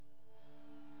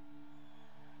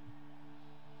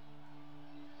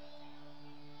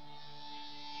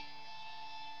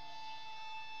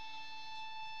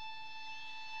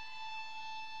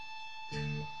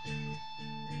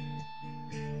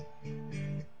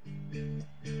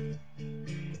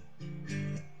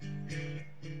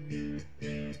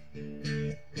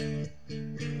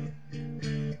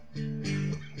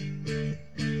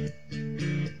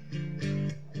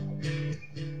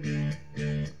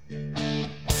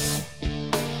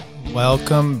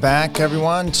Welcome back,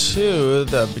 everyone, to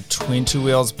the Between Two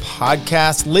Wheels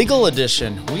podcast, legal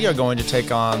edition. We are going to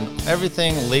take on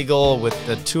everything legal with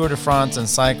the Tour de France and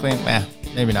cycling.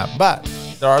 Maybe not, but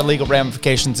there are legal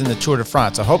ramifications in the Tour de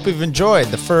France. I hope you've enjoyed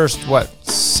the first,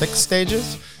 6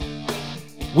 stages?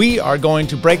 We are going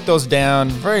to break those down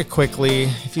very quickly.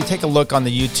 If you take a look on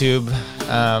the YouTube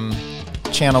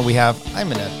channel we have,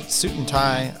 I'm in a suit and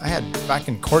tie. I had back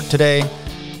in court today.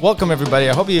 Welcome, everybody.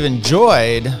 I hope you've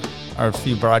enjoyed our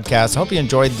few broadcasts. I hope you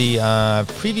enjoyed the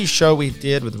preview show we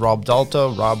did with Rob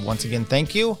Dalto. Rob, once again,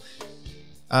 thank you.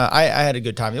 I had a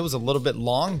good time. It was a little bit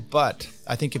long, but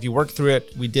I think if you work through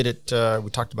it, we did it. We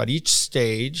talked about each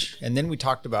stage, and then we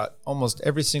talked about almost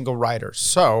every single rider.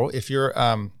 So if you're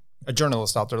a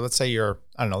journalist out there, let's say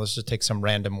let's just take some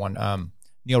random one.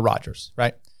 Neil Rogers,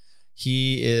 right?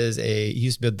 He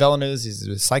used to be with VeloNews. He's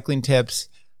with Cycling Tips.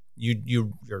 You're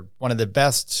one of the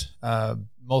best,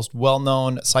 most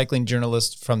well-known cycling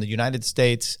journalists from the United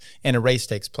States, and a race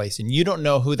takes place, and you don't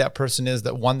know who that person is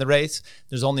that won the race.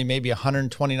 There's only maybe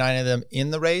 129 of them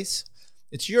in the race.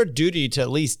 It's your duty to at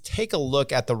least take a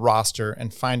look at the roster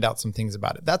and find out some things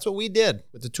about it. That's what we did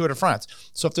with the Tour de France.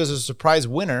 So if there's a surprise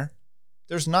winner,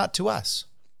 there's not to us.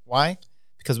 Why?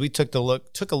 Because we took a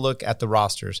look at the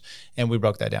rosters, and we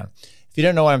broke that down. If you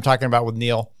don't know what I'm talking about with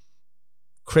Neil,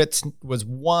 Crits was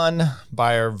won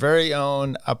by our very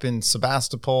own up in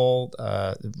Sebastopol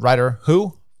writer.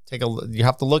 Who? You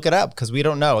have to look it up because we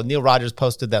don't know. Neil Rogers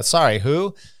posted that. Sorry,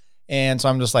 who? And so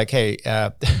I'm just like, hey,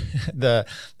 the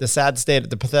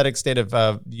pathetic state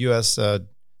of U.S.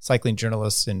 Cycling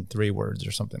journalists in 3 words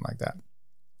or something like that.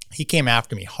 He came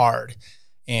after me hard,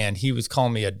 and he was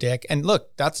calling me a dick. And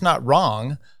look, that's not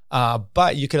wrong.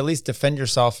 But you could at least defend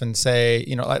yourself and say,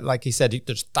 like he said,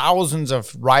 there's thousands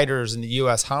of riders in the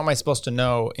U.S. How am I supposed to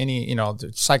know any,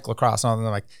 cyclocross? And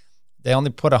I'm like, they only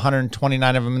put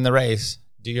 129 of them in the race.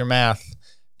 Do your math.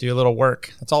 Do a little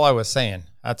work. That's all I was saying.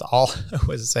 That's all I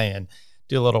was saying.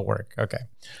 Do a little work. Okay.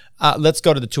 Let's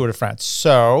go to the Tour de France.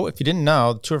 So if you didn't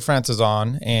know, the Tour de France is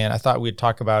on, and I thought we'd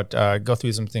talk about, go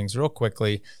through some things real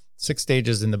quickly. 6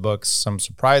 stages in the books, some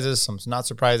surprises, some not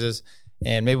surprises.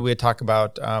 And maybe we'd talk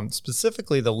about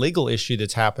specifically the legal issue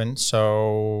that's happened.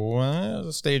 So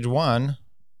stage 1,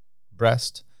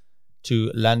 Brest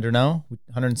to Landerneau,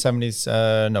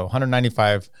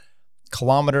 195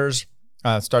 kilometers.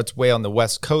 Starts way on the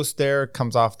west coast there,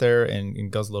 comes off there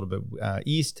and goes a little bit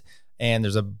east. And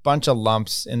there's a bunch of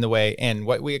lumps in the way. And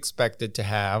what we expected to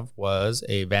have was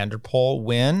a Van der Poel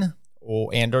win,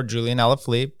 or Julian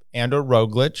Alaphilippe, or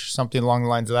Roglic, something along the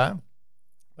lines of that.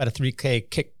 At a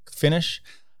 3K kick finish.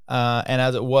 And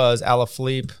as it was,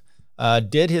 Alaphilippe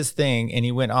did his thing, and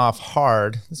he went off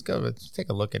hard. Let's take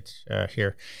a look at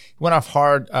here. He went off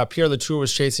hard. Pierre Latour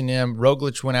was chasing him.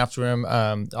 Roglic went after him.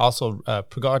 Also,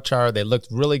 Pogačar, they looked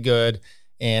really good.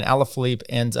 And Alaphilippe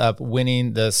ends up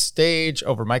winning the stage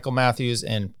over Michael Matthews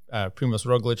and Primož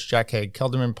Roglic, Jack Haig,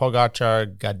 Kelderman,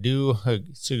 Pogačar, Gadu,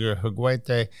 Sigurd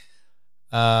Higuete.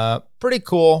 Pretty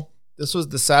cool. This was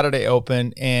the Saturday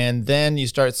Open, and then you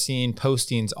start seeing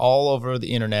postings all over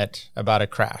the internet about a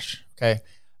crash, okay?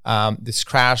 This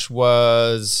crash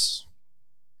was,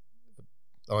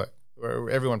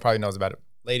 everyone probably knows about it.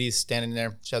 Lady's standing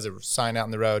there. She has a sign out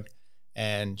in the road,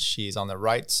 and she's on the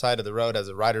right side of the road as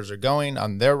the riders are going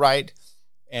on their right,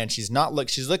 and she's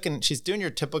doing your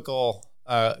typical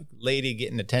lady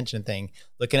getting attention thing,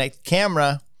 looking at the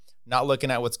camera, not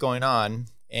looking at what's going on,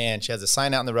 and she has a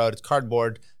sign out in the road. It's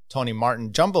cardboard. Tony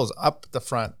Martin. Jumbo's up the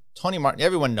front. Tony Martin,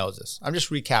 everyone knows this. I'm just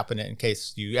recapping it in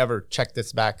case you ever check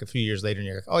this back a few years later and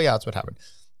you're like, oh yeah, that's what happened.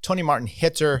 Tony Martin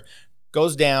hits her,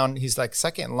 goes down. He's like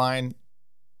second in line.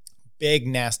 Big,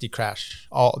 nasty crash.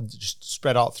 All just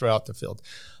spread out throughout the field.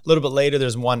 A little bit later,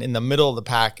 there's one in the middle of the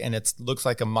pack, and it looks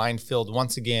like a minefield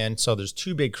once again. So there's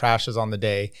 2 big crashes on the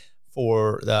day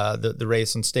for the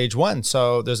race on stage 1.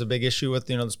 So there's a big issue with,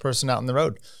 this person out in the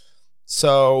road.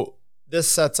 So this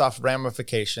sets off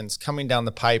ramifications coming down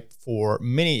the pipe for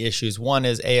many issues. One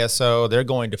is ASO. They're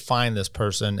going to find this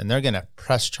person, and they're going to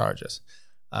press charges.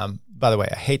 By the way,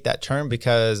 I hate that term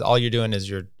because all you're doing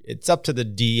is it's up to the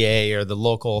DA or the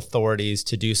local authorities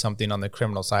to do something on the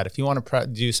criminal side. If you want to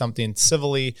do something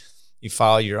civilly, you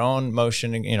file your own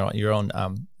motion, your own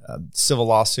civil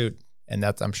lawsuit. And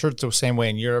I'm sure it's the same way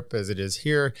in Europe as it is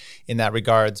here in that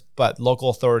regards. But local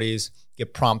authorities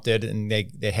get prompted, and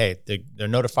they're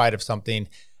notified of something,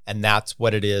 and that's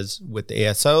what it is with the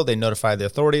ASO. They notify the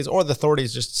authorities, or the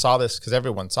authorities just saw this because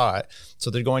everyone saw it. So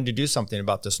they're going to do something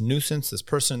about this nuisance, this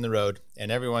person in the road,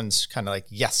 and everyone's kind of like,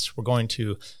 yes, we're going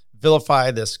to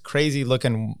vilify this crazy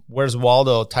looking, Where's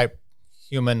Waldo type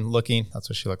human looking, that's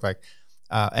what she looked like,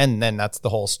 And then that's the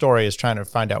whole story, is trying to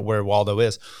find out where Waldo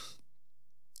is.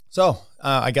 So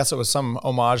I guess it was some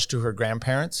homage to her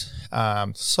grandparents.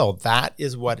 So that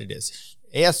is what it is.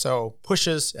 ASO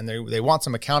pushes, and they want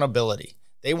some accountability.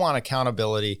 They want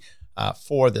accountability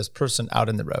for this person out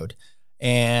in the road.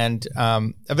 And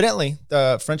evidently,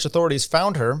 the French authorities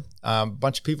found her. A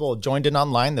bunch of people joined in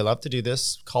online. They love to do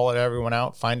this, call everyone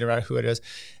out, find out who it is.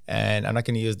 And I'm not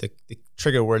going to use the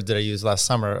trigger words that I used last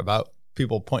summer about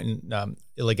people pointing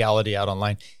illegality out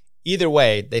online. Either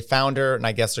way, they found her, and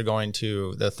I guess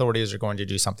the authorities are going to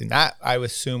do something. That I would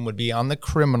assume would be on the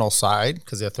criminal side,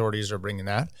 because the authorities are bringing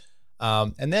that.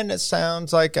 And then it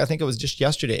sounds like, I think it was just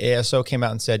yesterday, ASO came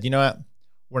out and said, you know what,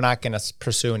 we're not going to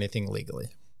pursue anything legally.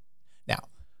 Now,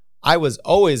 I was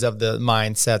always of the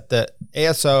mindset that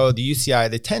ASO, the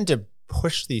UCI, they tend to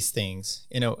push these things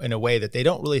in a way that they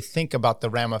don't really think about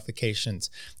the ramifications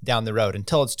down the road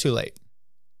until it's too late.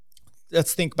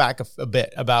 Let's think back a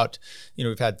bit about,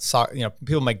 we've had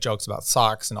people make jokes about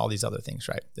socks and all these other things,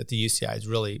 right? That the UCI is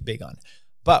really big on.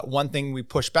 But one thing we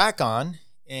push back on,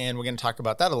 and we're going to talk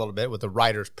about that a little bit with the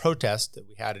riders' protest that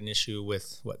we had an issue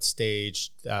with,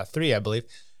 stage 3, I believe,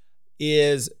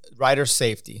 is rider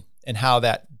safety and how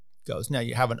that goes. Now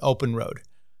you have an open road.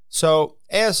 So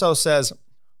ASO says,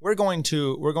 we're going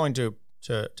to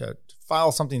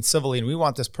file something civilly, and we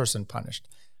want this person punished.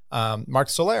 Marc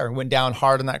Soler went down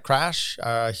hard in that crash.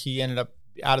 He ended up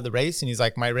out of the race, and he's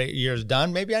like, my year is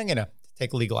done. Maybe I'm going to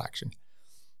take legal action.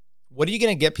 What are you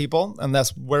going to get, people? And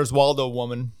that's Where's Waldo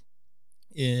woman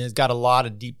is got a lot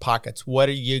of deep pockets. What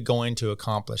are you going to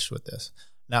accomplish with this?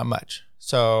 Not much.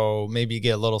 So maybe you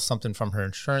get a little something from her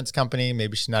insurance company.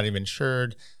 Maybe she's not even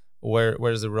insured.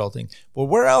 Where's the real thing? Well,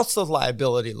 where else does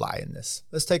liability lie in this?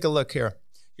 Let's take a look here.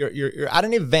 You're at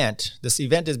an event. This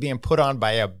event is being put on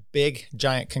by a big,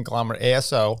 giant conglomerate,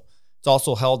 ASO. It's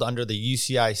also held under the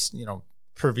UCI,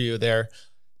 purview there.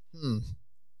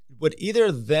 Would either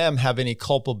of them have any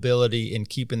culpability in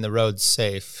keeping the roads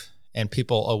safe and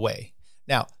people away?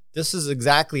 Now, this is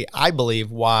exactly, I believe,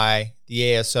 why the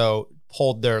ASO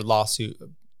pulled their lawsuit,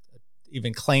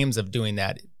 even claims of doing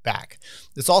that, back.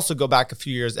 Let's also go back a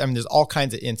few years. I mean, there's all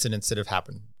kinds of incidents that have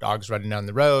happened. Dogs running down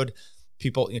the road.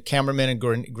 People, cameraman and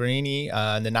Guarini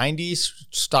in the 90s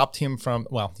stopped him from,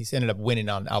 he's ended up winning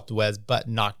on Alpe d'Huez, but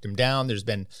knocked him down. There's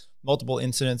been multiple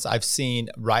incidents. I've seen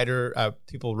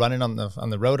people running on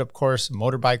the road, of course.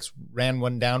 Motorbikes ran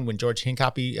one down when George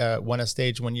Hincapie won a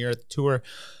stage one year at the Tour.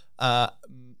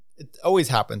 It always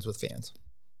happens with fans.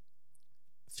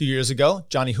 A few years ago,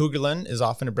 Johnny Hugerlin is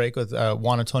off in a break with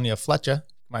Juan Antonio Flecha.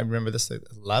 I remember this,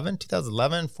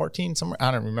 2011, 14, somewhere.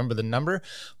 I don't remember the number,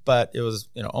 but it was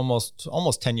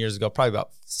almost 10 years ago, probably about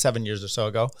 7 years or so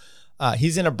ago.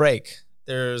 He's in a break.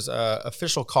 There's an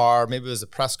official car, maybe it was a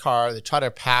press car. They try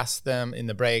to pass them in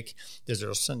the break. There's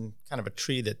some kind of a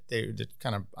tree that they're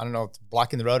kind of, I don't know, if it's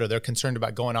blocking the road, or they're concerned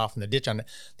about going off in the ditch on it.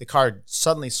 The car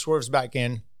suddenly swerves back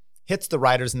in, hits the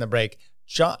riders in the break.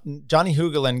 Johnny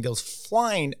Hugerlin goes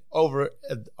flying over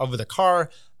the car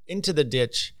into the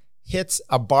ditch, hits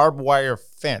a barbed wire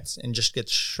fence, and just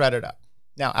gets shredded up.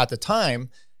 Now, at the time,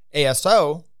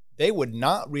 ASO, they would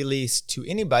not release to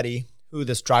anybody who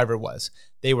this driver was.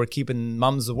 They were keeping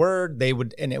mum's word.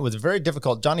 And it was very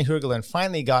difficult. Johnny Hugerlin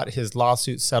finally got his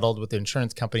lawsuit settled with the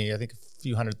insurance company, I think a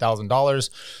few $100,000,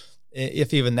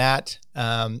 if even that.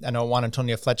 I know Juan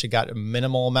Antonio Flecha got a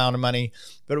minimal amount of money,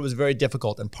 but it was very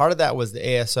difficult. And part of that was the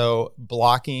ASO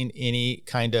blocking any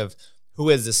kind of, who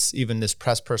is this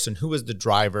press person? Who is the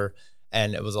driver?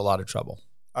 And it was a lot of trouble.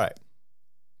 All right.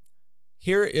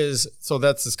 So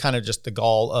that's kind of just the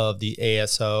gall of the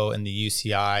ASO and the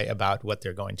UCI about what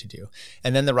they're going to do.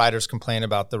 And then the riders complain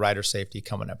about the rider safety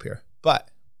coming up here.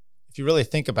 But if you really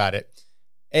think about it,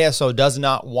 ASO does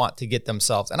not want to get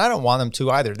themselves, and I don't want them to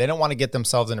either. They don't want to get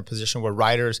themselves in a position where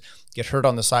riders get hurt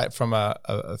on the side from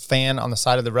a fan on the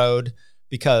side of the road,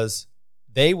 because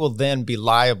they will then be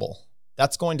liable.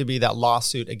 That's going to be that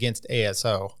lawsuit against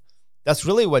ASO. That's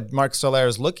really what Marc Soler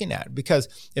is looking at,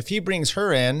 because if he brings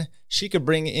her in, she could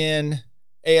bring in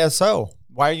ASO.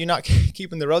 Why are you not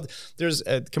keeping the road? There's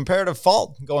a comparative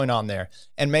fault going on there.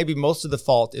 And maybe most of the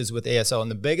fault is with ASO.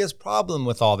 And the biggest problem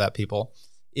with all that, people,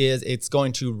 is it's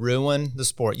going to ruin the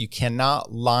sport. You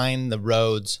cannot line the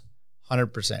roads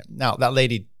 100%. Now, that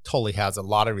lady totally has a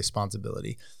lot of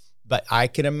responsibility. But I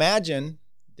can imagine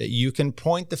that you can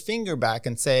point the finger back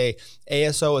and say,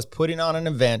 ASO is putting on an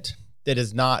event that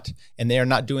is not, and they are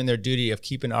not doing their duty of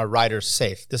keeping our riders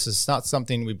safe. This is not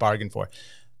something we bargained for.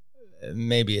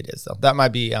 Maybe it is, though. That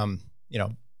might be,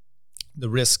 the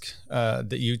risk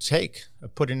that you take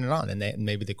of putting it on, and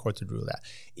maybe the courts would rule that.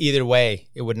 Either way,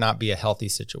 it would not be a healthy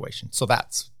situation. So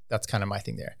that's that's kind of my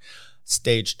thing there.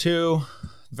 Stage 2,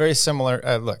 very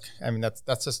similar. Look, I mean,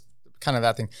 that's just kind of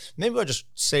that thing. Maybe I'll just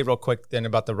say real quick then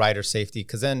about the rider safety,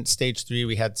 because then stage 3,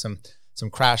 we had some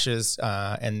crashes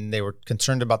and they were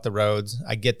concerned about the roads.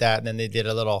 I get that. And then they did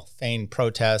a little feigned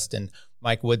protest, and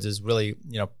Mike Woods is really,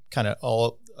 kind of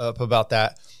all up about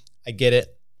that. I get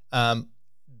it.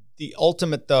 The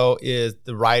ultimate, though, is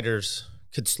the riders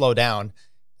could slow down.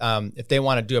 If they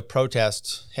want to do a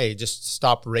protest, hey, just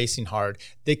stop racing hard.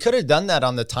 They could have done that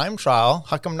on the time trial.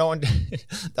 How come no one did?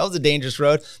 That was a dangerous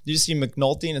road. Did you see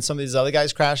McNulty and some of these other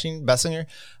guys crashing? Bessinger?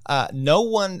 No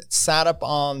one sat up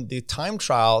on the time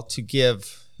trial to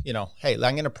give, hey, I'm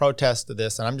going to protest to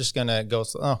this, and I'm just going to go,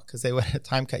 because they would have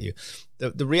time cut you.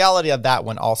 The reality of that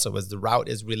one also is the route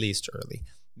is released early.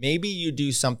 Maybe you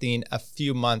do something a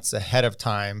few months ahead of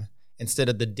time instead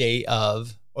of the day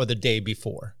of or the day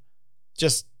before.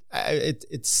 Just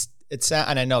it's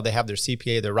and I know they have their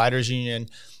CPA, their riders union,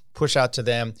 push out to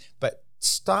them, but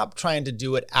stop trying to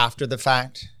do it after the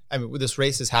fact. I mean, this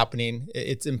race is happening.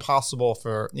 It's impossible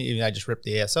for, I just ripped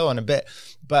the ASO in a bit,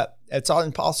 but it's all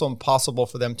impossible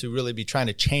for them to really be trying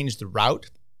to change the route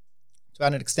to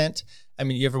an extent. I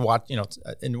mean, you ever watch,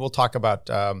 and we'll talk about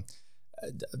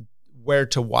where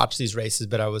to watch these races,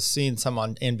 but I was seeing some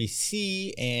on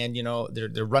NBC, and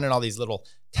they're running all these little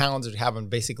towns that are having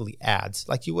basically ads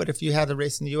like you would if you had a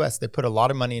race in the US. They put a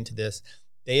lot of money into this.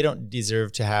 They don't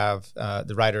deserve to have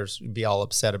the riders be all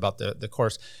upset about the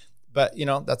course. But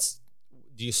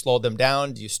do you slow them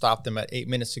down? Do you stop them at 8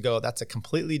 minutes to go? That's a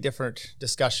completely different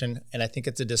discussion, and I think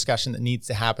it's a discussion that needs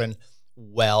to happen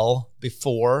well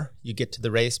before you get to the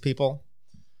race, people.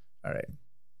 All right,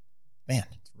 man.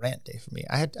 Rant day for me.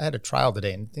 I had a trial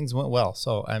today and things went well,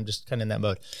 so I'm just kind of in that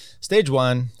mode. Stage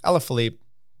 1, Alaphilippe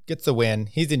gets the win.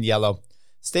 He's in yellow.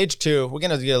 Stage 2, we're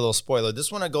gonna get a little spoiler.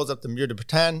 This one goes up the Mur de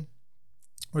Bretagne.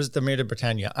 Where's the Mur de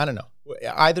Bretagne? I don't know.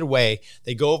 Either way,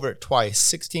 they go over it twice.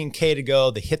 16K to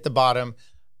go. They hit the bottom.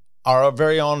 Our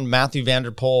very own Mathieu van der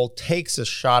Poel takes a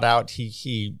shot out.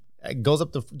 He goes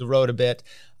up the road a bit.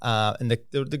 And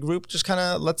the group just kind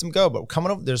of lets him go. But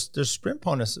coming over, there's sprint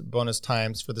bonus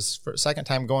times for this second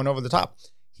time going over the top.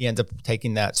 He ends up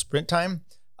taking that sprint time.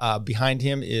 Behind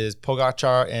him is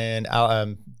Pogacar and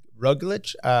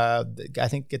Roglic. I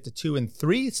think get the 2 and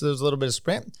 3. So there's a little bit of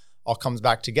sprint. All comes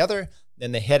back together.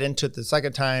 Then they head into it the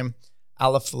second time.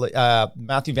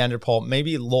 Mathieu van der Poel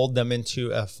maybe lulled them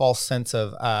into a false sense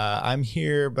of I'm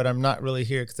here, but I'm not really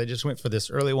here because I just went for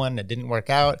this early one. It didn't work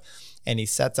out. And he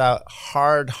sets out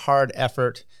hard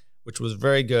effort, which was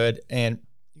very good. And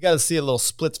you got to see a little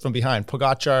splits from behind.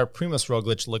 Pogacar, Primož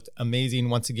Roglic looked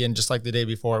amazing once again, just like the day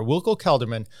before. Wilco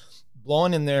Kelderman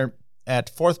blowing in there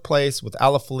at 4th place with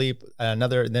Alaphilippe,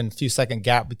 then few second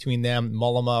gap between them,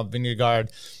 Mollema, Vingegaard.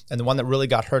 And the one that really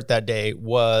got hurt that day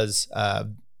was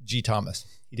G. Thomas.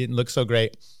 He didn't look so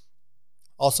great.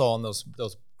 Also on those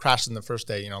crashes in the first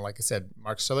day, like I said,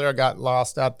 Marc Soler got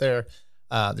lost out there.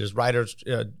 There's riders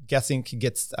guessing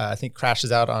gets, I think,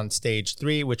 crashes out on stage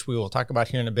 3, which we will talk about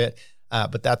here in a bit.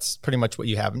 But that's pretty much what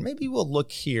you have. And maybe we'll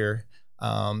look here.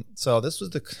 So this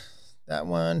was that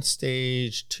one,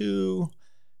 stage 2.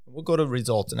 We'll go to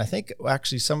results. And I think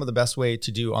actually some of the best way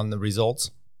to do on the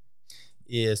results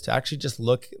is to actually just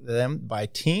look at them by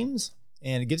teams,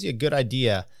 and it gives you a good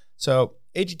idea. So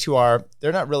AG2R,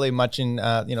 they're not really much in,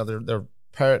 they're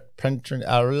Penton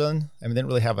Ireland. I mean, they didn't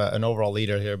really have an overall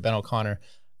leader here. Ben O'Connor,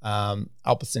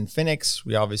 Alpecin Phoenix.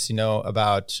 We obviously know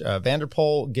about Van der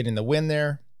Poel getting the win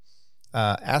there.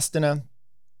 Astana,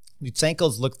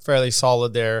 Lutsenko's looked fairly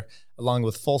solid there, along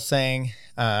with Fulsang.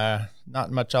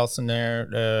 Not much else in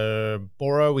there.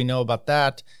 Bora, we know about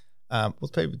that. We'll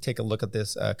probably take a look at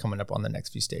this coming up on the next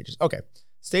few stages. Okay,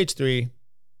 stage 3,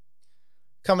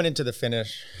 coming into the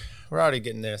finish. We're already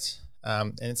getting this,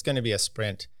 and it's going to be a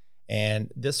sprint.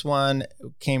 And this one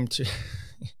came to,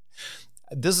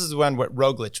 this is when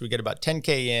Roglic, we get about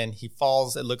 10K in, he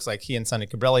falls. It looks like he and Sonny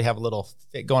Colbrelli have a little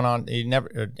fit going on.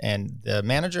 And the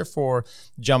manager for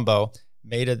Jumbo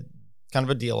made a kind of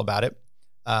a deal about it.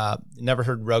 Never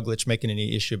heard Roglic making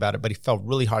any issue about it, but he fell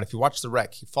really hard. If you watch the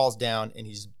wreck, he falls down and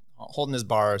he's holding his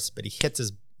bars, but he hits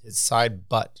his side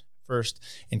butt first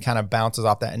and kind of bounces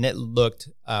off that. And it looked,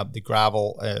 the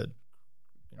gravel,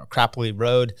 crappily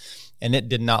road, and it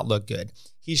did not look good.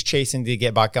 He's chasing to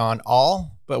get back on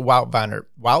all but Wout van Aert.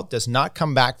 Wout does not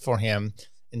come back for him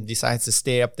and decides to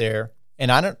stay up there.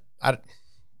 And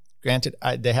granted,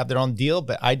 they have their own deal,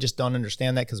 but I just don't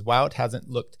understand that because Wout hasn't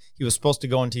looked. He was supposed to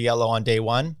go into yellow on day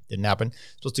 1. Didn't happen.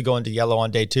 Supposed to go into yellow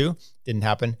on day 2. Didn't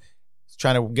happen.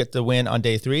 trying to get the win on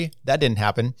day 3. That didn't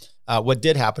happen. What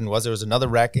did happen was there was another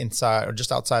wreck inside or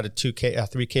just outside of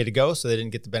 3K to go, so they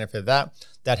didn't get the benefit of that.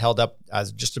 That held up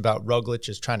as just about Roglic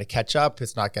is trying to catch up.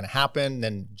 It's not going to happen.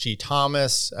 Then G.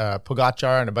 Thomas,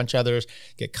 Pogacar, and a bunch of others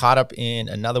get caught up in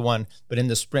another one. But in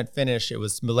the sprint finish, it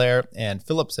was Miller and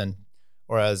Philipsen,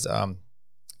 or as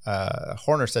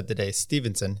Horner said today,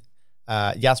 Stevenson.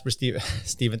 Jasper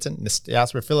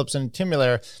Philipsen, Tim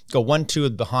Miller go 1-2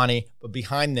 with Bouhanni, but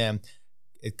behind them,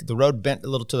 the road bent a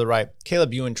little to the right.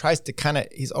 Caleb Ewan tries to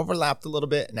he's overlapped a little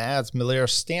bit, and as Miller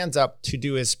stands up to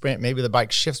do his sprint, maybe the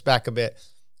bike shifts back a bit.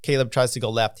 Caleb tries to go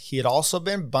left. He had also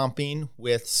been bumping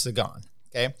with Sagan.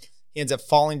 Okay, he ends up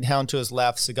falling down to his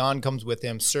left. Sagan comes with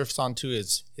him, surfs onto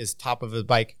his top of his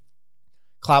bike.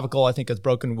 Clavicle, I think, is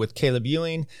broken with Caleb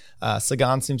Ewing.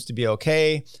 Sagan seems to be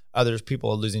okay. Other people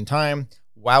are losing time.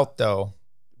 Wout, though,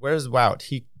 where's Wout?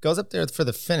 He goes up there for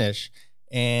the finish,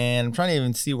 and I'm trying to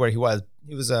even see where he was.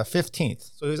 He was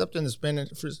 15th. So he was up there in the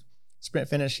sprint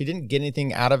finish. He didn't get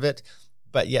anything out of it,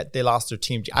 but yet they lost their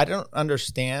team. I don't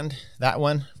understand that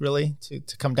one, really,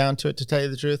 to come down to it, to tell you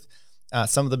the truth.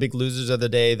 Some of the big losers of the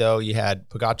day, though, you had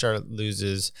Pogacar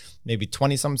loses maybe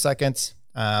 20-some seconds.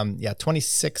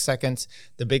 26 seconds.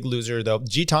 The big loser, though,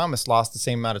 G. Thomas lost the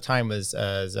same amount of time as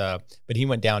but he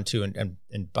went down too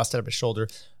and busted up his shoulder.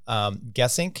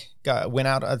 Gesink went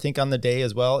out, I think, on the day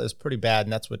as well. It was pretty bad,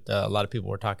 and that's what a lot of people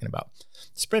were talking about.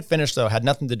 Sprint finish, though, had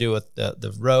nothing to do with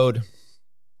the road.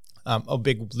 A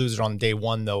big loser on day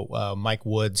 1, though, Mike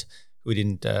Woods, who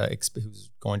didn't who's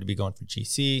going to be going for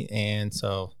GC, and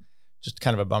so just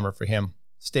kind of a bummer for him.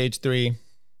 Stage 3,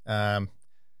 so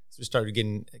we started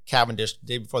getting Cavendish the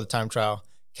day before the time trial.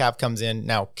 Cav comes in.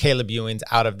 Now Caleb Ewing's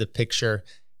out of the picture,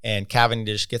 and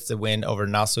Cavendish gets the win over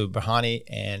Nasu Bouhanni,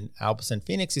 and Alpecin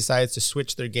Phoenix decides to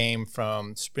switch their game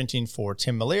from sprinting for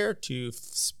Tim Miller to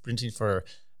sprinting for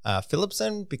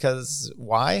Philipsen, because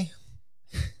why?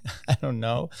 I don't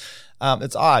know.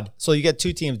 It's odd. So you get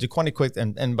 2 teams, Duquani Quick,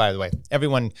 and by the way,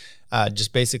 everyone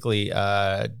just basically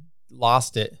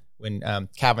lost it when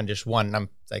Cavendish won. And I'm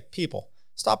like, people,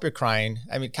 stop your crying.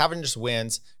 I mean, Cavendish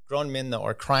wins. Grown men, though,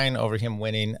 are crying over him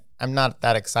winning. I'm not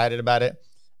that excited about it.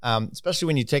 Especially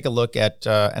when you take a look at,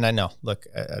 and I know, look,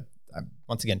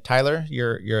 once again, Tyler,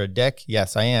 you're a dick.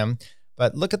 Yes, I am.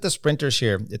 But look at the sprinters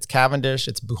here. It's Cavendish.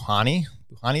 It's Bouhanni.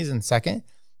 Bouhanni's in second.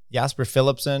 Jasper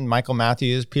Philipsen, Michael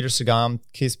Matthews, Peter Sagan,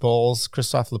 Keith Bowles,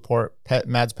 Christophe Laporte,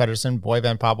 Mads Pedersen, Boy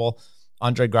Van Poppel,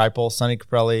 Andre Greipel, Sonny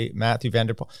Caprelli, Matthew Van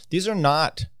Der Poel. These are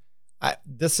not,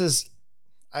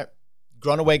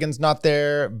 Groenewegen's not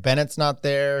there. Bennett's not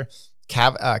there.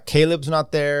 Caleb's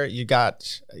not there. You got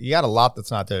a lot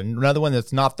that's not there. Another one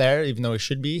that's not there, even though he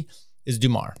should be, is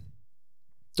Dumour.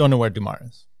 Don't know where Dumour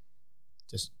is.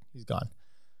 Just, he's gone.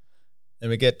 Then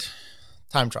we get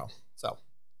time trial. So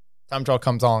time trial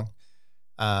comes on,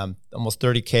 almost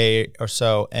 30K or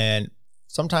so. And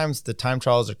sometimes the time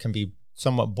trials can be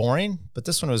somewhat boring, but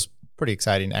this one was pretty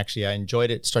exciting. Actually, I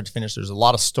enjoyed it start to finish. There's a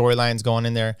lot of storylines going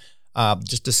in there,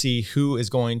 just to see who is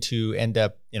going to end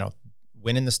up,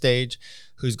 winning the stage,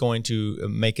 who's going to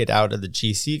make it out of the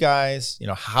GC guys.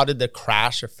 How did the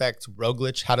crash affect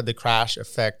Roglic? How did the crash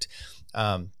affect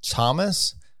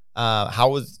Thomas?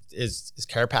 Is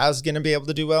Carapaz going to be able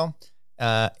to do well?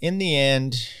 In the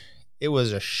end, it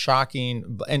was a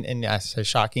shocking, and I say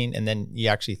shocking, and then you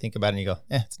actually think about it and you go,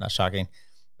 it's not shocking.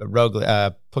 But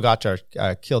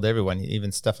Pogacar killed everyone,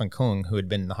 even Stefan Kung, who had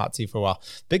been in the hot seat for a while.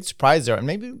 Big surprise there, and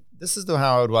maybe this is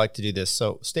how I would like to do this.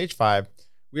 So stage 5,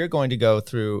 we are going to go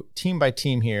through team by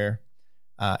team here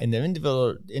in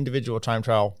the individual time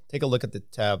trial. Take a look at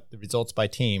the results by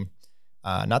team,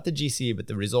 not the GC, but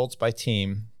the results by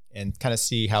team, and kind of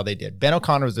see how they did. Ben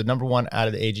O'Connor was the number 1 out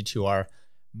of the AG2R,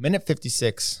 minute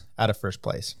 56 out of first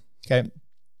place. Okay,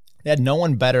 they had no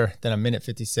one better than a minute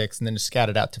 56, and then just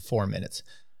scattered out to 4 minutes.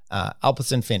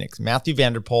 Alpecin Phoenix, Matthew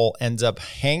Van Der Poel ends up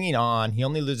hanging on. He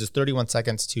only loses 31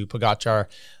 seconds to Pogacar.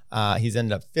 He's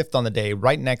ended up 5th on the day,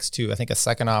 right next to, I think, a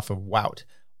second off of Wout,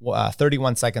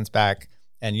 31 seconds back.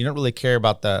 And you don't really care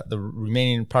about the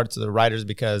remaining parts of the riders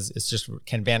because it's just,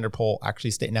 can Van Der Poel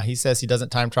actually stay? Now, he says he doesn't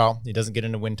time trial. He doesn't get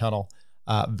into wind tunnel.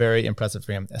 Very impressive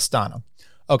for him. Astana.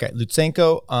 Okay,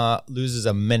 Lutsenko loses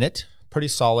a minute. Pretty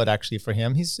solid, actually, for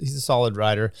him. He's a solid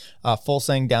rider.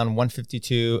 Fulsang down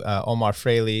 152. Omar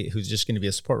Fraley, who's just going to be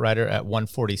a support rider, at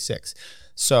 146.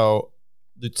 So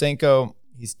Lutsenko,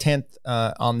 he's 10th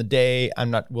on the day.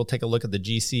 We'll take a look at the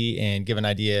GC and give an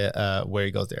idea where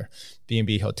he goes there.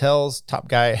 B&B Hotels, top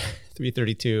guy,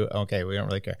 332. Okay, we don't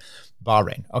really care.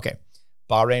 Bahrain. Okay.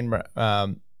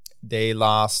 Bahrain, they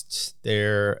lost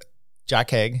their Jack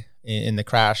Haig in the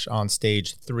crash on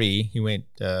stage 3. He went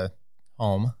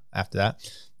home. after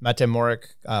that. Mate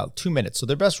Morik, 2 minutes. So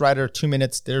their best rider, 2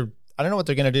 minutes. I don't know what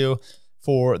they're going to do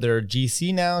for their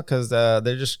GC now because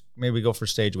they're just maybe go for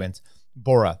stage wins.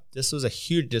 Bora, this was a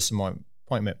huge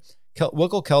disappointment.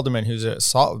 Wilco Kelderman, who's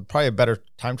probably a better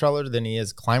time trialer than he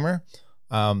is climber,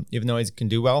 even though he can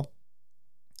do well.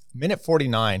 Minute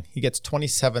 49, he gets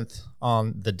 27th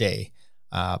on the day.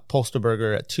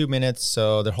 Polsterberger at 2 minutes.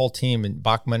 So their whole team, and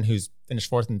Bachmann, who's finished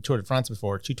fourth in the Tour de France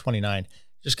before, 2:29,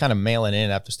 just kind of mailing in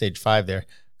after stage 5 there.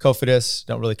 Cofidis,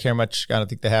 don't really care much. I don't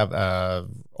think they have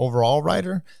overall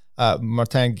rider.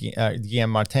 Guillaume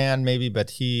Martin maybe,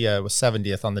 but he was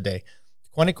 70th on the day.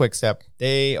 Quantic Quickstep,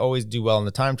 they always do well in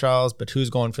the time trials, but who's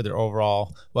going for their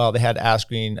overall? Well, they had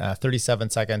Asgreen, 37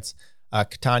 seconds.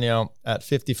 Catania at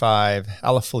 55.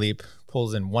 Alaphilippe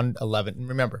pulls in 1:11. And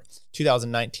remember,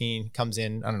 2019 comes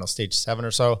in, I don't know, stage 7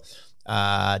 or so.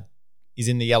 He's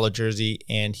in the yellow jersey,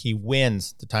 and he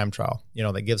wins the time trial.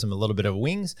 That gives him a little bit of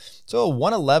wings. So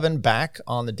 1:11 back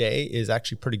on the day is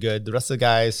actually pretty good. The rest of the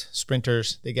guys,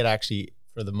 sprinters, they get actually,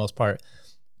 for the most part,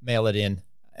 mail it in.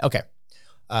 Okay.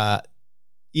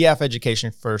 EF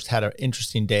Education First had an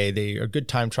interesting day. They are good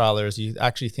time trialers. You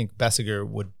actually think Bessiger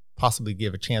would possibly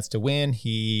give a chance to win.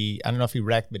 I don't know if he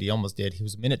wrecked, but he almost did. He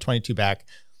was a minute 22 back.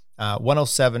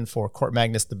 1:07 for Court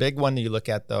Magnus. The big one that you look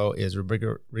at, though, is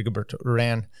Rigoberto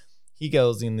Urán. He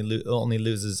only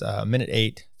loses minute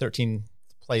 8, 13th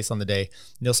place on the day.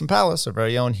 Neilson Powless, our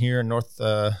very own here in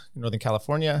Northern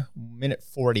California, minute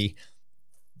 40.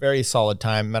 Very solid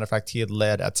time. Matter of fact, he had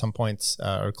led at some points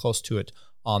or close to it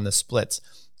on the splits.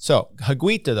 So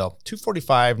Higuita, though,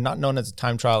 2:45, not known as a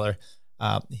time trialer.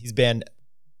 He's been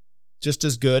just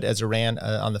as good as Urán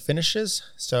on the finishes.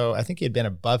 So I think he had been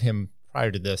above him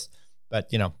prior to this.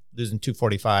 But, losing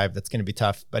 2:45, that's going to be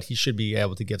tough. But he should be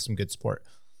able to give some good support.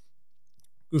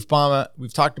 Groupama,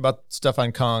 we've talked about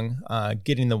Stefan Kung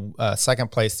getting the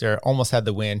second place there. Almost had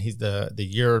the win. He's the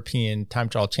European time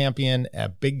trial champion. A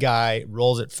big guy,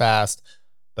 rolls it fast,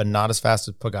 but not as fast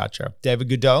as Pogacar. David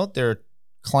Gaudu, their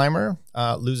climber,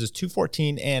 loses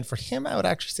 2:14. And for him, I would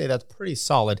actually say that's pretty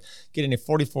solid, getting a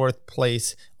 44th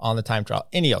place on the time trial.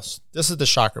 Ineos, this is the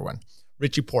shocker one.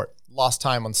 Richie Porte lost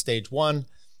time on stage 1.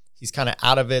 He's kind of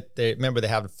out of it. Remember, they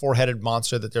have a 4-headed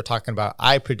monster that they're talking about.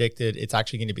 I predicted it's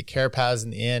actually going to be Carapaz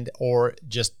in the end or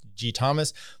just G.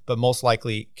 Thomas, but most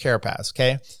likely Carapaz,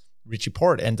 okay? Richie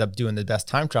Porte ends up doing the best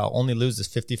time trial, only loses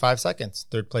 55 seconds.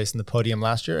 Third place in the podium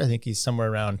last year. I think he's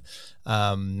somewhere around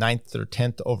 9th or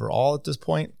 10th overall at this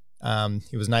point.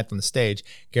 He was 9th on the stage.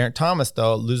 Geraint Thomas,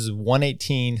 though, loses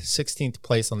 1:18, 16th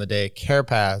place on the day.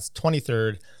 Carapaz,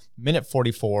 23rd, minute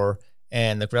 44.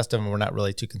 And the rest of them we're not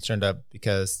really too concerned of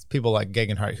because people like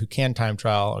Gegenhardt, who can time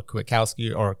trial, or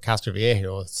Kwiatkowski or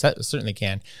Castroviejo certainly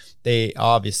can, they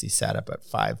obviously sat up at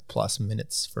 5+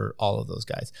 minutes for all of those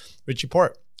guys. Richie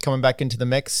Porte coming back into the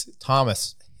mix.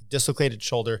 Thomas, dislocated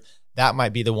shoulder. That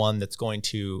might be the one that's going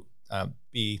to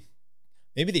be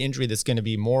maybe the injury that's going to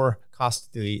be more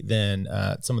costly than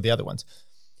some of the other ones.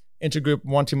 Intergroup,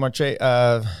 Wanty Marche,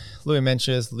 Louis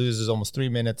Menches loses almost 3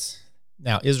 minutes.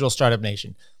 Now, Israel Startup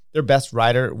Nation. Their best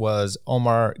rider was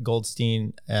Omar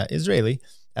Goldstein, Israeli,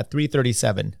 at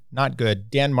 3:37. Not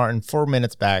good. Dan Martin, 4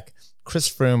 minutes back. Chris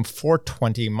Froome,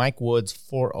 4:20. Mike Woods,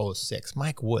 4:06.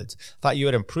 Mike Woods, thought you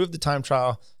had improved the time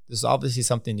trial. This is obviously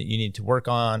something that you need to work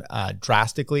on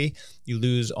drastically. You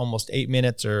lose almost 8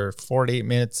 minutes or 4 to 8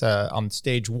 minutes on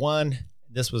stage 1.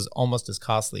 This was almost as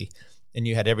costly, and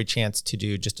you had every chance to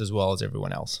do just as well as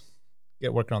everyone else.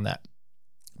 Get working on that.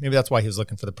 Maybe that's why he was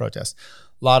looking for the protest.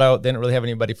 Lotto, they didn't really have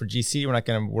anybody for GC. We're not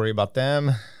going to worry about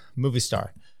them.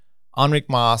 Movistar. Enric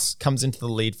Mas comes into the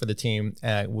lead for the team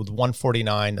with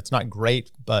 1:49. That's not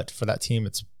great, but for that team,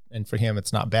 and for him,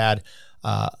 it's not bad.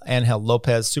 Angel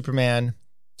Lopez, Superman,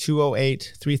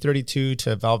 2:08, 3:32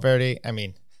 to Valverde. I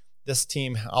mean, this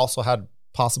team also had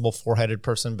possible 4-headed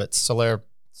person, but Soler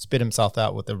spit himself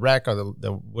out with the wreck, or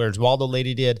the Where's Waldo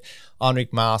lady did. Enric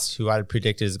Mas, who I had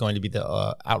predicted is going to be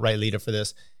the outright leader for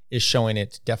this, is showing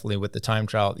it definitely with the time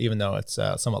trial, even though it's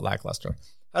somewhat lackluster.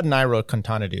 How did Nairo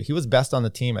Quintana do? He was best on the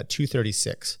team at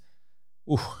 2:36.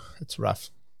 Ooh, that's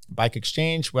rough. Bike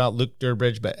Exchange, well, Luke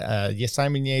Durbridge, but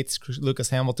Simon Yates, Lucas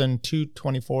Hamilton,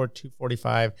 2:24,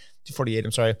 2:45, 2:48,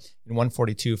 I'm sorry, and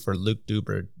 1:42 for Luke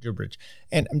Durbridge.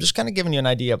 And I'm just kind of giving you an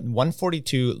idea.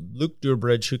 1:42, Luke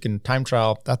Durbridge, who can time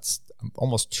trial, that's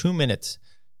almost 2 minutes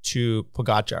to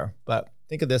Pogacar. But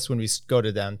think of this when we go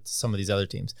to them, some of these other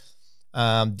teams.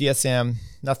 DSM,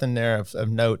 nothing there of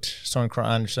note. Søren Kragh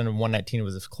Andersen, 1:19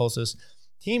 was the closest.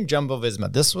 Team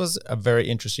Jumbo-Visma, this was a very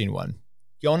interesting one.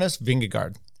 Jonas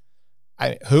Vingegaard.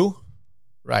 Who?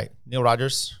 Right, Neil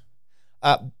Rogers.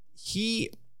 He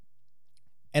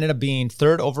Ended up being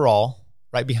third overall,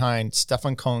 right behind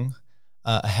Stefan Kung,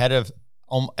 ahead of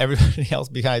everybody else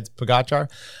besides Pogacar.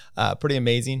 Pretty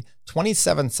amazing.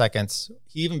 27 seconds.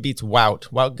 He even beats Wout.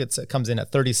 Wout comes in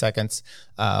at 30 seconds.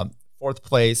 Fourth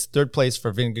place. Third place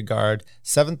for Vingegaard.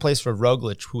 Seventh place for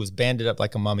Roglic, who was banded up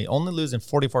like a mummy, only losing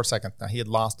 44 seconds. Now, he had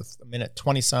lost a minute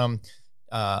 20-some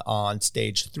on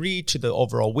stage 3 to the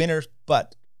overall winner,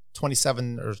 but 26 of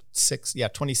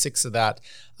that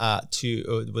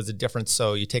was a difference.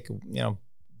 So you take,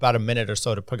 about a minute or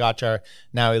so to Pogacar.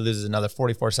 Now he loses another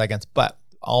 44 seconds, but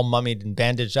all mummied and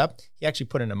bandaged up. He actually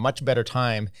put in a much better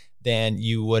time than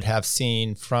you would have seen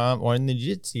in the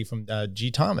Jiu-Jitsu from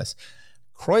G. Thomas.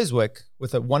 Kruijswijk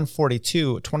with a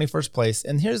 142, 21st place.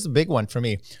 And here's the big one for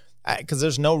me, because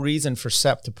there's no reason for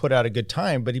Sepp to put out a good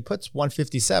time, but he puts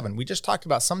 157. We just talked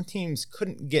about some teams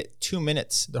couldn't get 2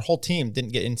 minutes. Their whole team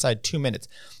didn't get inside 2 minutes.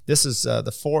 This is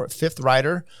the fifth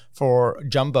rider for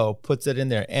Jumbo puts it in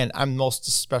there. And I'm most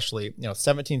especially,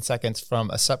 17 seconds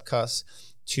from a Sepp Kuss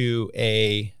to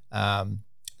a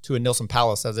Nilson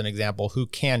Palace, as an example, who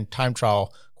can time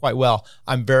trial quite well.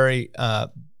 I'm very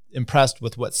impressed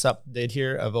with what Sepp did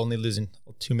here of only losing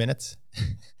 2 minutes.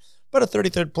 But a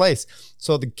 33rd place.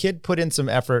 So the kid put in some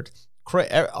effort.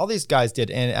 All these guys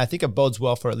did. And I think it bodes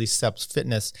well for at least Sepp's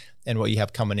fitness and what you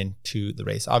have coming into the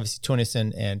race. Obviously,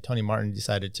 Tunissen and Tony Martin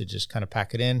decided to just kind of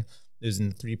pack it in,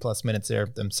 losing 3+ minutes there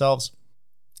themselves.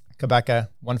 Kabaka,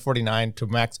 149 to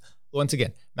Max. Once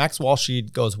again, Max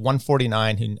Walscheid goes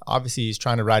 149. And obviously, he's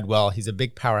trying to ride well. He's a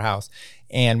big powerhouse.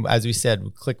 And as we said,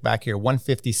 we click back here,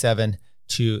 157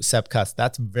 to Sepp Kuss.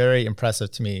 That's very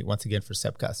impressive to me, once again, for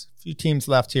Sepp Kuss. A few teams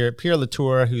left here. Pierre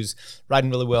Latour, who's riding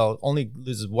really well, only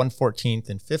loses 114th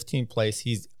in 15th place.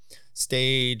 He's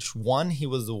stage 1. He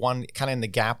was the one kind of in the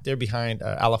gap there behind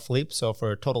Alaphilippe. So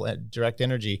for Total Direct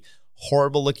Energy,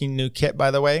 horrible looking new kit, by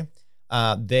the way.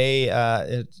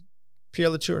 Pierre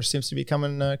Latour seems to be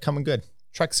coming good.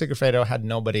 Trek Segafredo had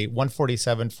nobody.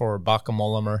 147 for Bauke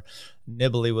Mollema.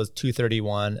 Nibali was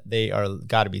 231. They are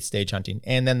got to be stage hunting.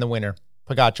 And then the winner,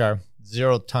 Pogacar,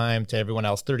 0 time to everyone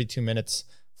else, 32 minutes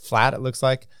flat, it looks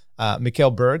like.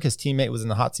 Mikkel Berg, his teammate, was in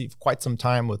the hot seat for quite some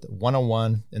time with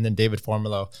 101, and then David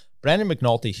Formulo. Brandon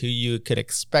McNulty, who you could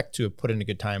expect to have put in a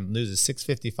good time, loses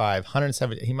 655,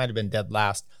 170. He might have been dead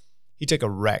last. He took a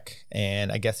wreck,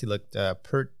 and I guess he looked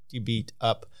pretty beat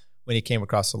up when he came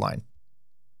across the line.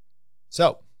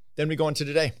 So then we go into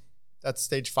today. That's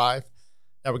stage 5.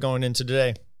 Now we're going into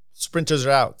today. Sprinters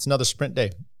are out. It's another sprint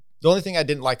day. The only thing I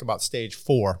didn't like about stage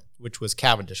 4, which was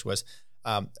Cavendish, was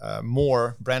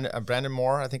Moore, Brandon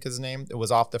Moore, I think is his name. It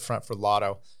was off the front for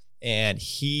Lotto, and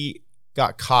he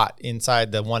got caught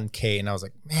inside the 1K, and I was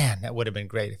like, man, that would have been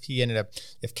great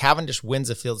if Cavendish wins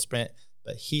the field sprint,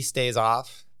 but he stays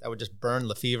off. That would just burn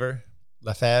Lefebvre.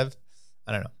 I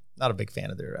don't know. Not a big fan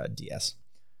of their DS.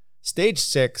 Stage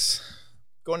 6,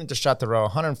 going into Châteauroux,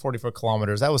 144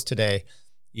 kilometers. That was today.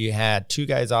 You had 2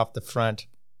 guys off the front,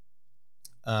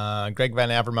 Greg Van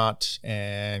Avermaet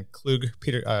and Kluge,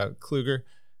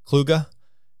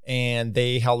 and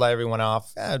they held everyone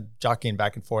off, jockeying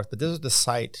back and forth. But this was the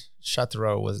site.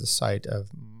 Châteauroux was the site of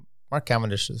Mark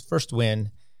Cavendish's first win,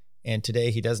 and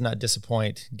today he does not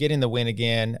disappoint, getting the win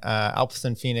again.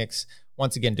 Alpecin Phoenix,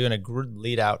 once again, doing a good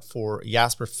lead out for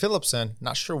Jasper Philipsen.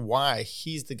 Not sure why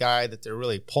he's the guy that they're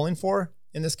really pulling for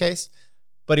in this case,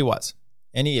 but he was,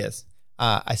 and he is.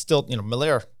 I still,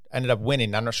 Miller ended up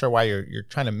winning. I'm not sure why you're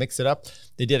trying to mix it up.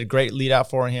 They did a great lead out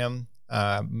for him.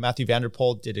 Matthew Van Der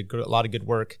Poel did a lot of good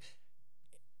work.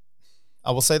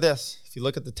 I will say this: if you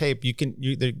look at the tape,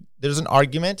 there's an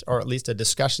argument, or at least a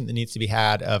discussion that needs to be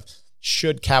had of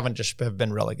should Cavendish have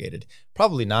been relegated.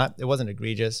 Probably not. It wasn't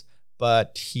egregious,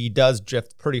 but he does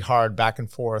drift pretty hard back and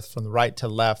forth from the right to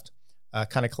left.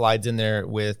 Kind of collides in there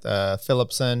with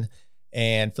Philipsen,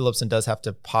 and Philipsen does have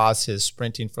to pause his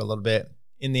sprinting for a little bit.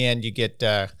 In the end, you get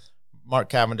Mark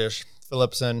Cavendish,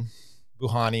 Philipsen,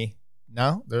 Buhani.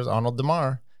 Now there's Arnaud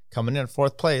Démare coming in at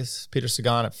 4th place, Peter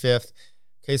Sagan at 5th,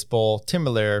 Cees Bol, Tim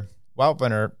Miller, Wout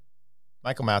van Aert,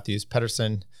 Michael Matthews,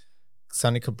 Pedersen,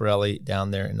 Sonny Colbrelli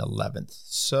down there in 11th.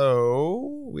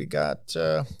 So we got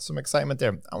some excitement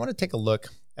there. I want to take a look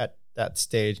at that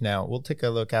stage now. We'll take a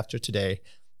look after today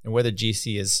and where the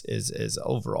GC is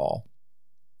overall.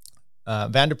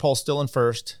 Van der Poel still in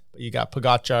first, but you got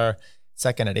Pogacar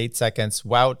second at 8 seconds,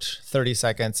 Wout 30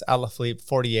 seconds, Alaphilippe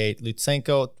 48,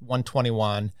 Lutsenko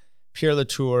 121, Pierre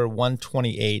Latour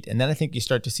 128, and then I think you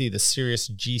start to see the serious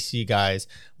GC guys,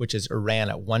 which is Iran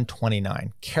at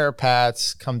 129.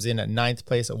 Carapaz comes in at 9th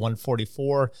place at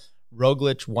 144,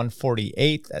 Roglic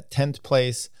 148 at 10th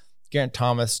place, Geraint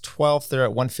Thomas, 12th there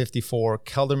at 154.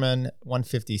 Kelderman,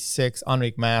 156.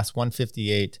 Enrique Mas,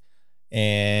 158.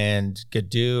 And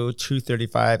Gadu,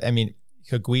 235. I mean,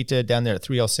 Higuita down there at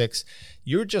 306.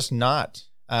 You're just not.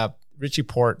 Richie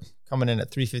Porte coming in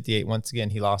at 358. Once again,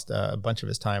 he lost a bunch of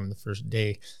his time the first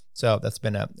day. So that's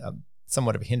been a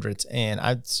somewhat of a hindrance. And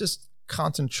I just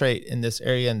concentrate in this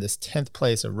area in this 10th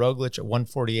place of Roglic at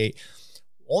 148.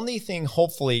 Only thing,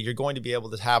 hopefully, you're going to be able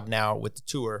to have now with the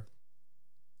Tour,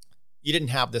 you didn't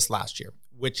have this last year,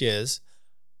 which is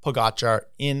Pogačar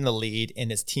in the lead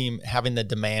and his team having the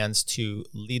demands to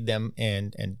lead them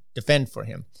and defend for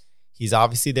him. He's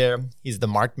obviously there. He's the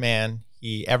marked man.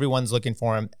 Everyone's looking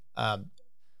for him.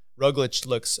 Roglic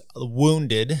looks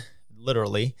wounded,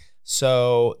 literally.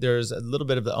 So there's a little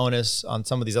bit of the onus on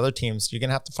some of these other teams. You're going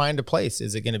to have to find a place.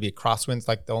 Is it going to be a crosswinds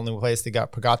like the only place they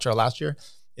got Pogačar last year?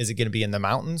 Is it going to be in the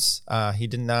mountains? He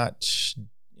did not,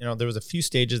 there was a few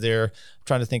stages there. I'm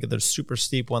trying to think of the super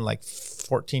steep one, like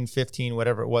 14, 15,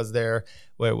 whatever it was there,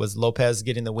 where it was Lopez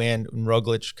getting the win and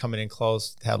Roglic coming in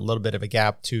close, had a little bit of a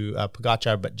gap to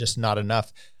Pogačar, but just not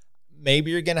enough.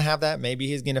 Maybe you're going to have that. Maybe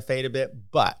he's going to fade a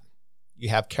bit, but you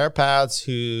have Carapaz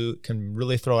who can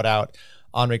really throw it out.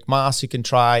 Enrique Mas who can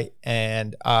try,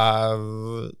 and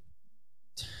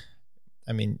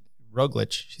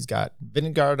Roglic, she's got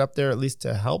Vingegaard up there at least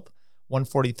to help.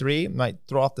 143 might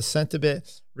throw off the scent a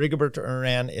bit. Rigoberto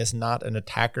Urán is not an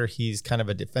attacker. He's kind of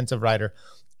a defensive rider.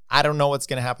 I don't know what's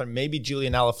going to happen. Maybe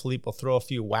Julian Alaphilippe will throw a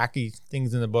few wacky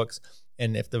things in the books,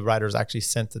 and if the riders actually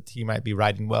sense that he might be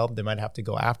riding well, they might have to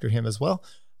go after him as well.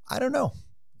 I don't know.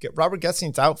 Robert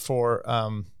Gesing's out for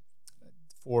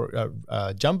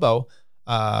Jumbo.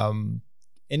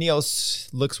 Ineos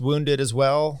looks wounded as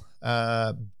well,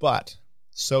 but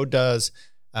so does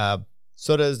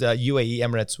UAE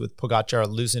Emirates with Pogačar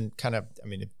losing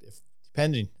if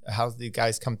depending how the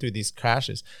guys come through these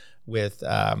crashes with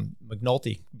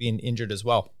McNulty being injured as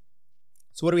well.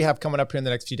 So what do we have coming up here in the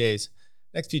next few days?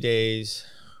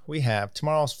 We have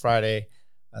tomorrow's Friday.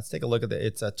 Let's take a look at it.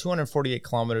 It's 248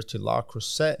 kilometers to La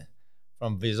Croisette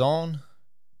from Vizon.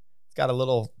 It's got a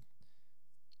little,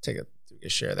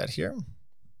 share that here.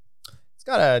 It's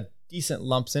got a decent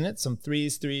lumps in it, some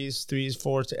threes,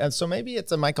 fours. And so maybe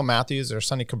it's a Michael Matthews or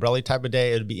Sonny Cabrelli type of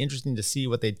day. It'd be interesting to see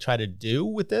what they try to do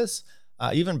with this.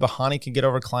 Even Bahani can get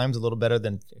over climbs a little better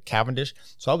than Cavendish.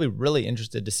 So I'll be really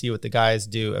interested to see what the guys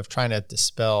do of trying to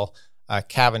dispel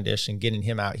Cavendish and getting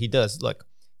him out. He does. Look,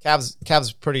 Cav's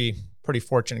pretty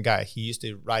fortunate guy. He used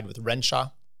to ride with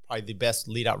Renshaw, probably the best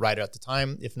lead-out rider at the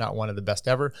time, if not one of the best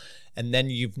ever. And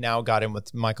then you've now got him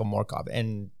with Michael Morkov.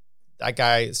 And that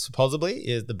guy supposedly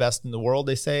is the best in the world,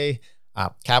 they say.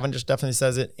 Cavendish definitely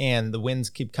says it, and the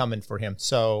wins keep coming for him.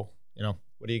 So,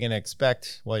 what are you going to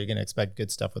expect? Well, you're going to expect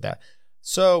good stuff with that.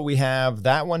 So we have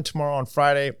that one tomorrow on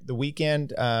Friday. The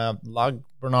weekend, Grand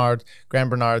Bernard,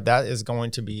 that is going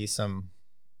to be some,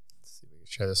 let's see if we can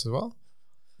share this as well.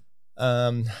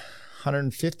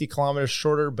 150 kilometers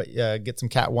shorter, but get some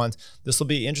Cat 1s. This will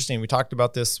be interesting. We talked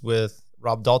about this with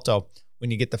Rob Dalto.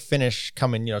 When you get the finish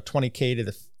coming, 20K to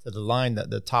the line,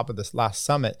 the top of this last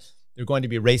summit, they're going to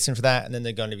be racing for that, and then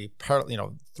they're going to be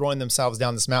throwing themselves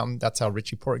down this mountain. That's how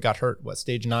Richie Porte got hurt,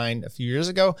 stage 9 a few years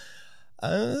ago.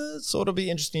 So it'll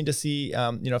be interesting to see,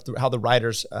 how the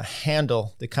riders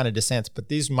handle the kind of descents. But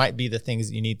these might be the things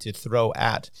that you need to throw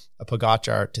at a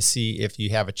Pogačar to see if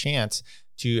you have a chance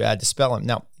to dispel him.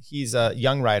 Now, he's a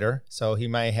young rider, so he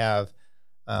might have,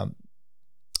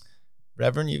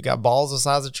 Reverend, you've got balls the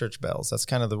size of church bells. That's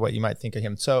kind of what you might think of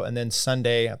him. So, and then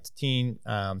Sunday up to Teen,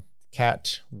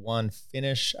 Cat 1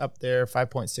 finish up there,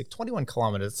 5.6, 21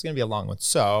 kilometers. It's going to be a long one.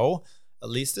 So at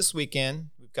least this weekend,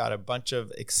 we've got a bunch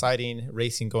of exciting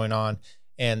racing going on,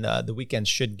 and the weekend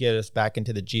should get us back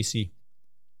into the GC.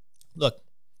 Look,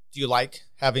 do you like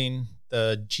having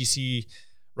the GC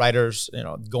riders,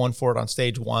 going for it on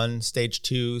stage 1, stage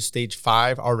 2, stage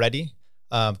 5 already?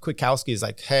 Kwiatkowski is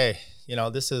like, hey,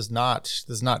 this is not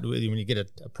when you get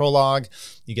a prologue,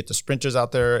 you get the sprinters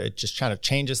out there, it just kind of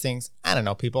changes things. I don't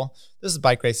know, people. This is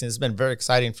bike racing. It's been very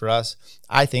exciting for us,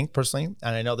 I think, personally,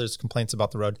 and I know there's complaints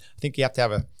about the road. I think you have to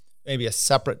have maybe a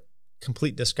separate,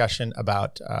 complete discussion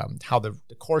about how the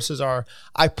courses are.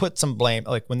 I put some blame,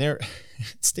 like when they're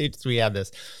stage 3 had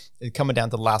this, coming down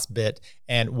to the last bit,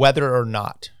 and whether or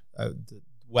not,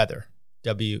 weather,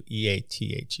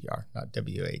 W-E-A-T-H-E-R, not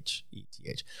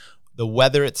W-H-E-T-H. The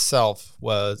weather itself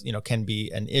was, can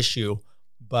be an issue,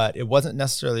 but it wasn't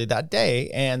necessarily that day.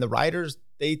 And the riders,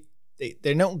 they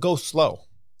don't go slow.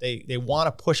 They want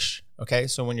to push. Okay,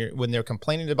 so when they're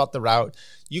complaining about the route,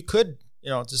 you could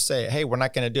just say, hey, we're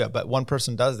not going to do it. But one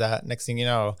person does that. Next thing you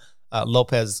know,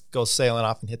 Lopez goes sailing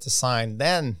off and hits a sign,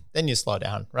 then you slow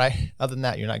down, right? Other than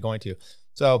that, you're not going to.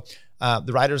 So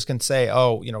the riders can say,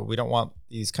 oh, we don't want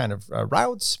these kind of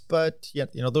routes, but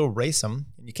yet, they'll race them,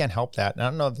 and you can't help that. And I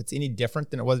don't know if it's any different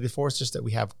than it was before. It's just that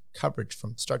we have coverage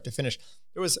from start to finish.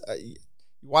 There was, you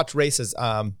watch races,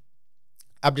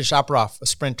 Abdi Shaparov, a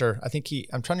sprinter. I think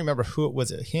I'm trying to remember who it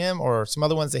was, him or some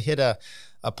other ones that hit a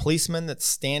policeman that's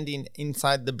standing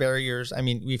inside the barriers. I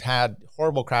mean, we've had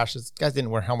horrible crashes. Guys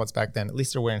didn't wear helmets back then. At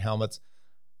least they're wearing helmets.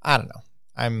 I don't know.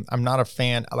 I'm not a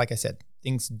fan. Like I said,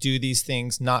 do these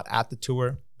things not at the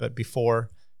tour, but before.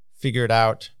 Figure it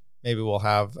out. Maybe we'll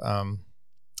have, and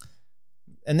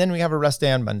then we have a rest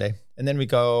day on Monday, and then we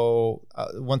go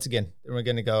once again. We're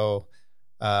going to go.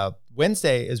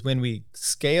 Wednesday is when we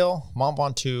scale Mont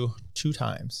Ventoux 2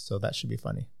 times, so that should be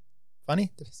funny.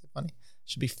 Funny? Did I say funny?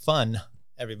 Should be fun,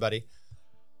 everybody.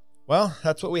 Well,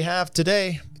 that's what we have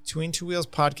today. Between Two Wheels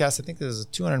podcast. I think there's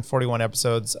 241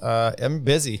 episodes. I'm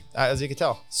busy, as you can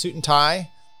tell. Suit and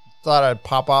tie. Thought I'd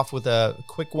pop off with a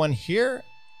quick one here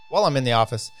while I'm in the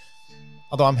office.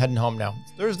 Although I'm heading home now.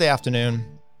 It's Thursday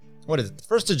afternoon. What is it? The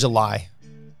 1st of July.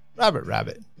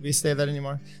 Rabbit. Do we say that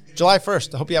anymore? July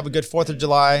 1st. I hope you have a good 4th of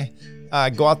July.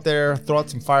 Go out there, throw out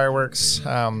some fireworks.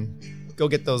 Go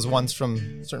get those ones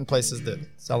from certain places that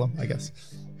sell them, I guess.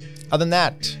 Other than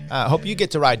that, I hope you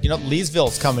get to ride.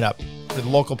 Leesville's coming up for the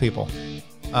local people.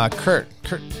 Kurt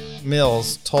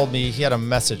Mills told me he had a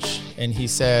message, and he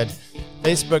said,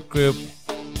 Facebook group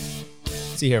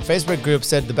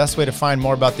said the best way to find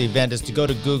more about the event is to go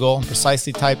to Google and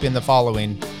precisely type in the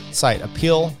following site,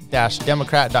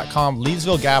 appeal-democrat.com,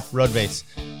 Leesville Gap Road Race.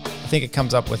 I think it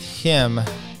comes up with him.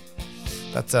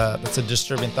 That's a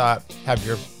disturbing thought. Have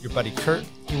your buddy Kurt,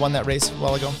 he won that race a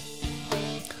while ago.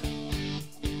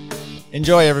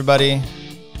 Enjoy, everybody.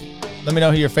 Let me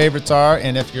know who your favorites are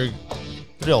and if you're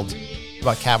thrilled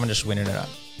about Cavendish winning or not.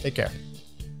 Take care.